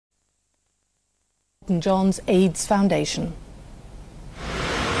Elton John's AIDS Foundation.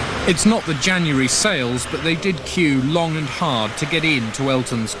 It's not the January sales, but they did queue long and hard to get into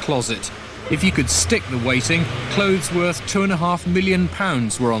Elton's closet. If you could stick the waiting, clothes worth £2.5 million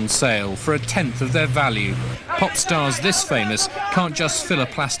were on sale for a tenth of their value. Pop stars this famous can't just fill a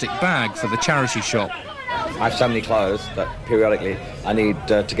plastic bag for the charity shop. I have so many clothes that periodically I need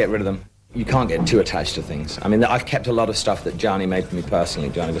to get rid of them. You can't get too attached to things. I mean, I've kept a lot of stuff that Gianni made for me personally,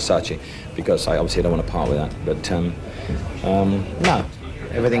 Gianni Versace, because I obviously don't want to part with that. But no,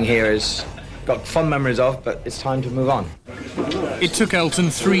 everything here is got fond memories of, but it's time to move on. It took Elton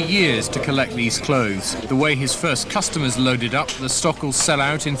 3 years to collect these clothes. The way his first customers loaded up, the stock will sell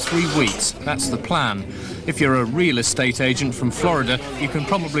out in 3 weeks. That's the plan. If you're a real estate agent from Florida, you can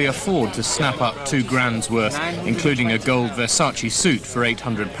probably afford to snap up £2 worth, including a gold Versace suit for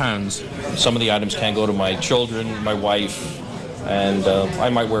 £800. Some of the items can go to my children, my wife, and I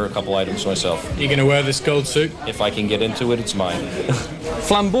might wear a couple items myself. Are you going to wear this gold suit? If I can get into it, it's mine.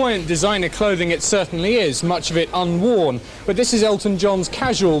 Flamboyant designer clothing it certainly is, much of it unworn. But this is Elton John's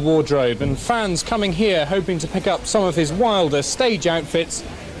casual wardrobe, and fans coming here hoping to pick up some of his wilder stage outfits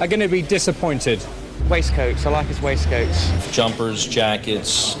are going to be disappointed. Waistcoats, I like his waistcoats. Jumpers,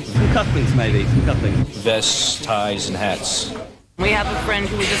 jackets. Some cufflinks maybe, some cufflinks. Vests, ties and hats. We have a friend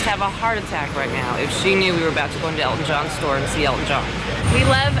who would just have a heart attack right now if she knew we were about to go into Elton John's store and see Elton John. We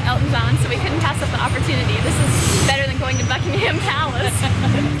love Elton John, so we couldn't pass up the opportunity. This is better than going to Buckingham Palace.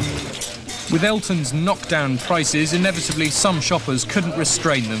 With Elton's knockdown prices, inevitably some shoppers couldn't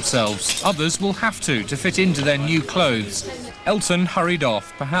restrain themselves. Others will have to fit into their new clothes. Elton hurried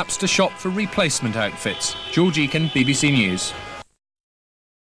off, perhaps to shop for replacement outfits. George Eakin, BBC News.